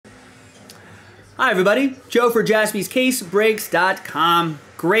Hi everybody, Joe for JaspysCaseBreaks.com.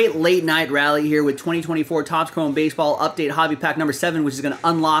 Great late night rally here with 2024 Topps Chrome Baseball Update Hobby Pack number 7, which is going to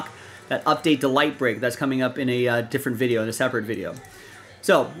unlock that Update Delight break. That's coming up in a different video, in a separate video.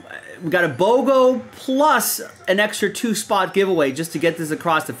 So, we got a BOGO plus an extra 2-spot giveaway just to get this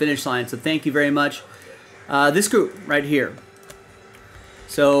across the finish line. So thank you very much. This group right here.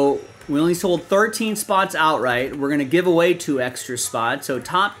 So, we only sold 13 spots outright. We're going to give away 2 extra spots. So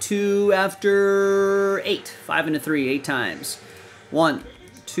top 2 after 8. 5 and a 3, 8 times. 1,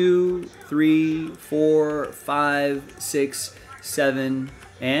 2, 3, 4, 5, 6, 7,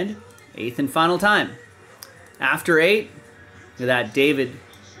 and 8th and final time. After 8, look at that, David.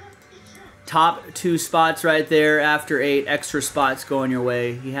 Top 2 spots right there. After 8, extra spots going your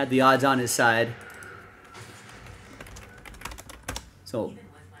way. He had the odds on his side. So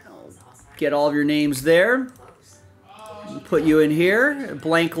get all of your names there. Put you in here.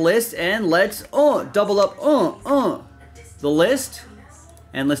 Blank list. And let's double up the list.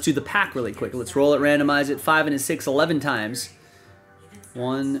 And let's do the pack really quick. Let's roll it, randomize it. 5 and a 6, 11 times.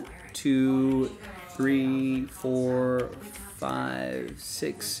 1, 2, 3, 4, 5,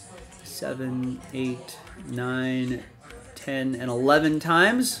 6, 7, 8, 9, 10, and 11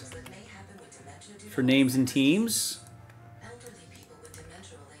 times for names and teams.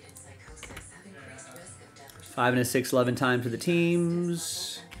 5 and a 6, 11 times for the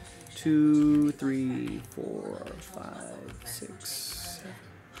teams. 2, 3, 4, 5, 6, 7.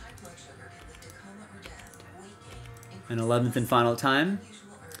 And 11th and final time.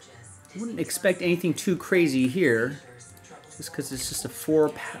 I wouldn't expect anything too crazy here, just because it's just a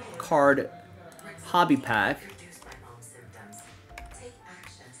 4-card hobby pack.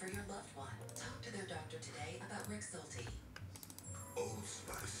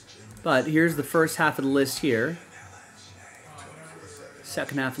 But here's the first half of the list here.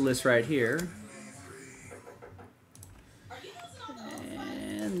 Second half of the list right here.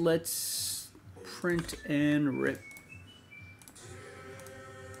 And let's print and rip.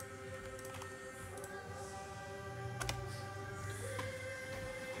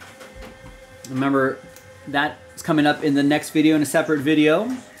 Remember, that's coming up in the next video, in a separate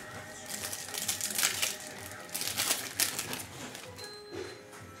video.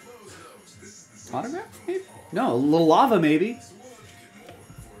 Autograph, maybe? No, a little lava, maybe.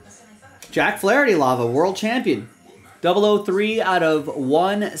 Jack Flaherty lava, world champion. 003 out of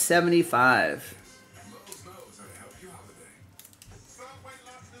 175.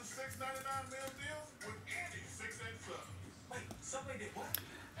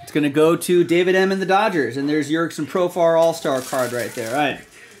 It's going to go to David M. and the Dodgers. And there's Yerkson Profar All-Star card right there. All right.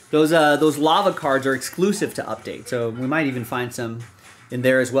 Those lava cards are exclusive to Update. So we might even find some in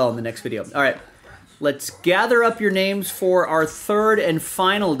there as well in the next video. All right. Let's gather up your names for our 3rd and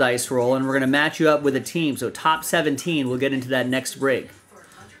final dice roll, and we're going to match you up with a team. So top 17, we'll get into that next break.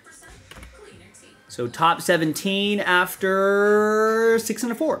 So top 17 after 6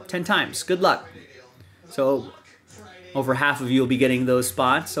 and a 4, 10 times. Good luck. So over half of you will be getting those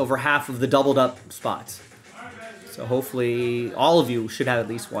spots, over half of the doubled up spots. So hopefully all of you should have at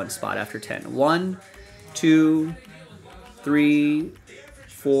least 1 spot after 10. 1, 2, 3,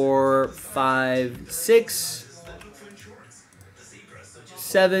 4, 5, 6,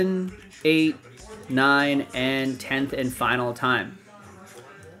 7, 8, 9, and 10th and final time.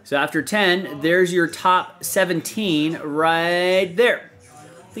 So after 10, there's your top 17 right there.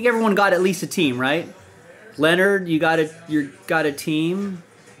 I think everyone got at least a team, right? Leonard, you got a team.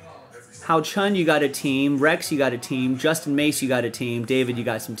 Hao Chun, you got a team. Rex, you got a team. Justin Mace, you got a team. David, you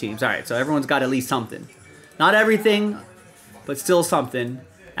got some teams. All right, so everyone's got at least something. Not everything, but still something.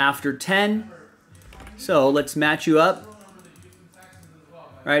 After 10, so let's match you up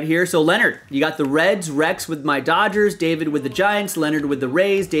right here. So Leonard, you got the Reds, Rex with my Dodgers, David with the Giants, Leonard with the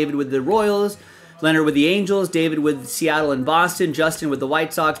Rays, David with the Royals, Leonard with the Angels, David with Seattle and Boston, Justin with the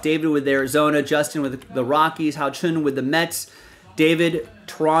White Sox, David with Arizona, Justin with the Rockies, Hao Chun with the Mets, David,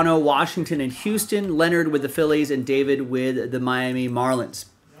 Toronto, Washington, and Houston, Leonard with the Phillies, and David with the Miami Marlins.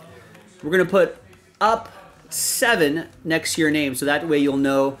 We're going to put up 7 next to your name, so that way you'll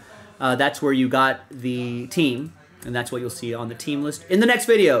know that's where you got the team, and that's what you'll see on the team list in the next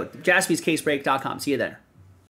video. JaspysCaseBreak.com. See you there.